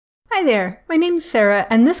Hi there, my name's Sarah,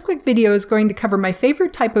 and this quick video is going to cover my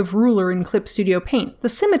favorite type of ruler in Clip Studio Paint, the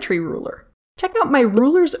Symmetry ruler. Check out my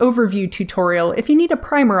Rulers Overview tutorial if you need a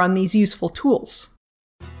primer on these useful tools.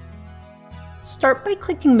 Start by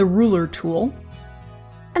clicking the Ruler tool,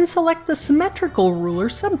 and select the Symmetrical Ruler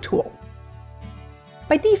subtool.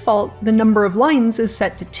 By default, the number of lines is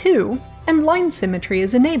set to 2, and line symmetry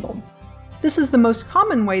is enabled. This is the most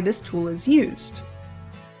common way this tool is used.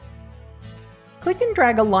 Click and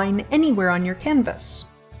drag a line anywhere on your canvas.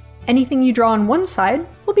 Anything you draw on one side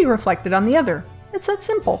will be reflected on the other. It's that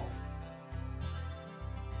simple.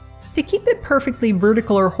 To keep it perfectly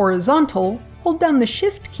vertical or horizontal, hold down the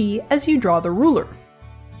Shift key as you draw the ruler.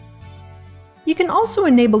 You can also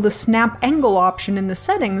enable the Snap Angle option in the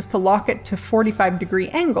settings to lock it to 45-degree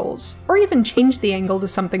angles, or even change the angle to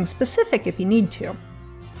something specific if you need to.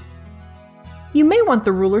 You may want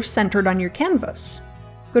the ruler centered on your canvas.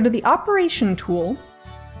 Go to the Operation tool,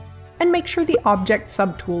 and make sure the Object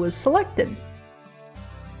subtool is selected.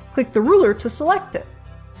 Click the ruler to select it.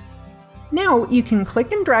 Now you can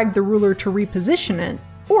click and drag the ruler to reposition it,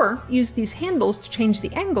 or use these handles to change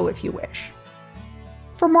the angle if you wish.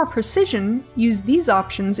 For more precision, use these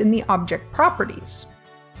options in the Object Properties.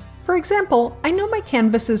 For example, I know my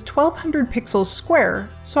canvas is 1200 pixels square,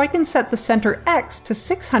 so I can set the center X to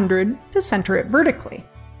 600 to center it vertically.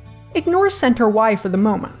 Ignore center Y for the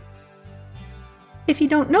moment. If you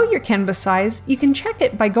don't know your canvas size, you can check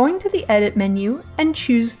it by going to the Edit menu and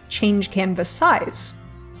choose Change Canvas Size.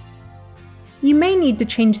 You may need to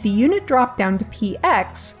change the unit drop-down to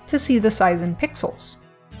px to see the size in pixels.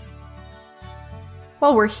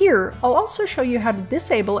 While we're here, I'll also show you how to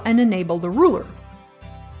disable and enable the ruler.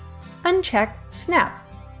 Uncheck Snap.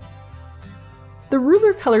 The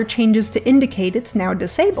ruler color changes to indicate it's now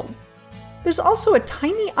disabled. There's also a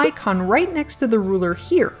tiny icon right next to the ruler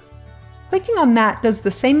here. Clicking on that does the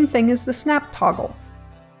same thing as the snap toggle.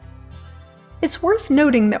 It's worth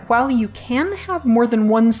noting that while you can have more than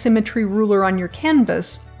one symmetry ruler on your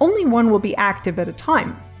canvas, only one will be active at a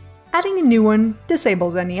time. Adding a new one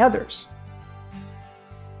disables any others.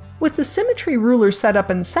 With the symmetry ruler set up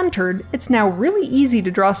and centered, it's now really easy to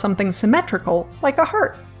draw something symmetrical, like a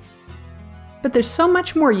heart. But there's so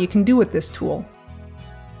much more you can do with this tool.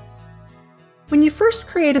 When you first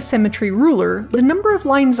create a symmetry ruler, the number of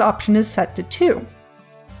lines option is set to 2.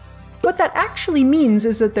 What that actually means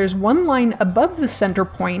is that there's one line above the center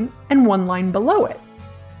point and one line below it.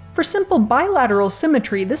 For simple bilateral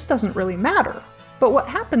symmetry, this doesn't really matter, but what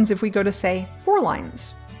happens if we go to, say, 4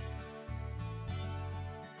 lines?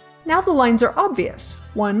 Now the lines are obvious: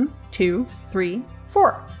 1, 2, 3,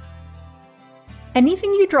 4.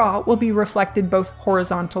 Anything you draw will be reflected both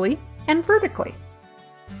horizontally and vertically.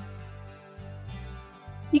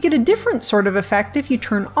 You get a different sort of effect if you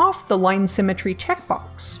turn off the line symmetry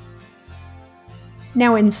checkbox.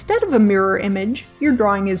 Now instead of a mirror image, your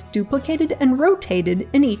drawing is duplicated and rotated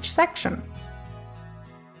in each section.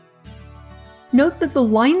 Note that the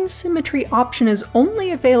line symmetry option is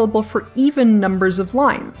only available for even numbers of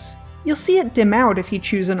lines. You'll see it dim out if you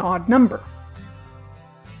choose an odd number.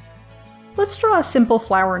 Let's draw a simple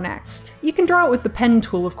flower next. You can draw it with the pen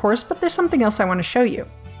tool, of course, but there's something else I want to show you.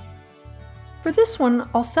 For this one,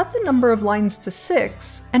 I'll set the number of lines to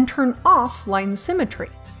 6 and turn off line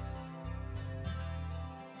symmetry.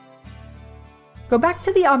 Go back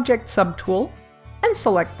to the Object subtool and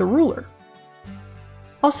select the ruler.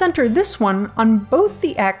 I'll center this one on both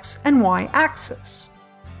the X and Y axis.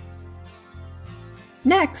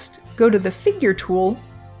 Next, go to the Figure tool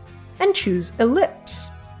and choose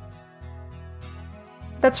Ellipse.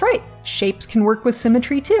 That's right, shapes can work with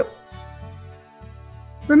symmetry too.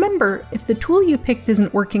 Remember, if the tool you picked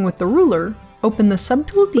isn't working with the ruler, open the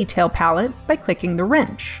Subtool Detail palette by clicking the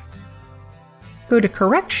wrench. Go to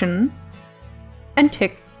Correction and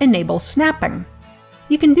tick Enable Snapping.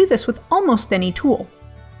 You can do this with almost any tool.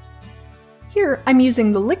 Here, I'm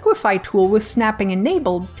using the Liquify tool with snapping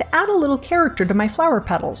enabled to add a little character to my flower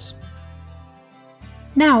petals.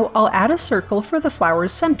 Now I'll add a circle for the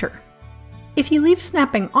flower's center. If you leave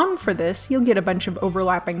snapping on for this, you'll get a bunch of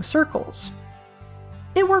overlapping circles.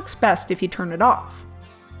 It works best if you turn it off.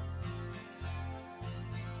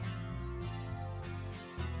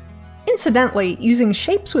 Incidentally, using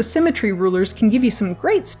shapes with symmetry rulers can give you some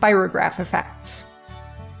great spirograph effects.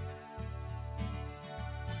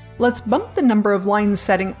 Let's bump the number of lines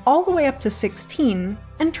setting all the way up to 16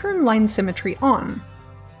 and turn line symmetry on.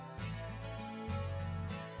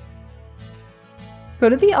 Go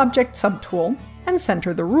to the Object subtool and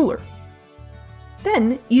center the ruler.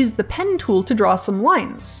 Then use the pen tool to draw some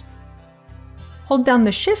lines. Hold down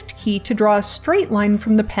the Shift key to draw a straight line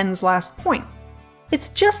from the pen's last point. It's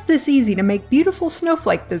just this easy to make beautiful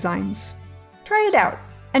snowflake designs. Try it out,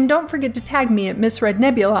 and don't forget to tag me at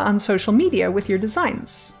Ms.RedNebula on social media with your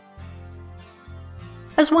designs.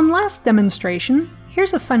 As one last demonstration,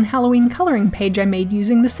 here's a fun Halloween coloring page I made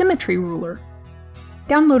using the Symmetry ruler.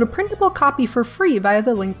 Download a printable copy for free via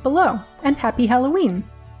the link below, and happy Halloween!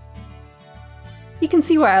 You can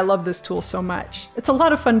see why I love this tool so much. It's a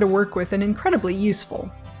lot of fun to work with and incredibly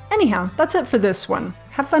useful. Anyhow, that's it for this one.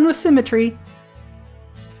 Have fun with Symmetry!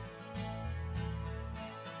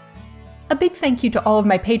 A big thank you to all of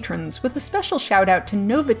my patrons, with a special shout out to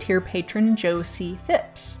Nova Tier patron Joe C.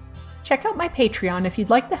 Phipps. Check out my Patreon if you'd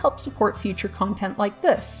like to help support future content like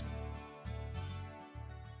this.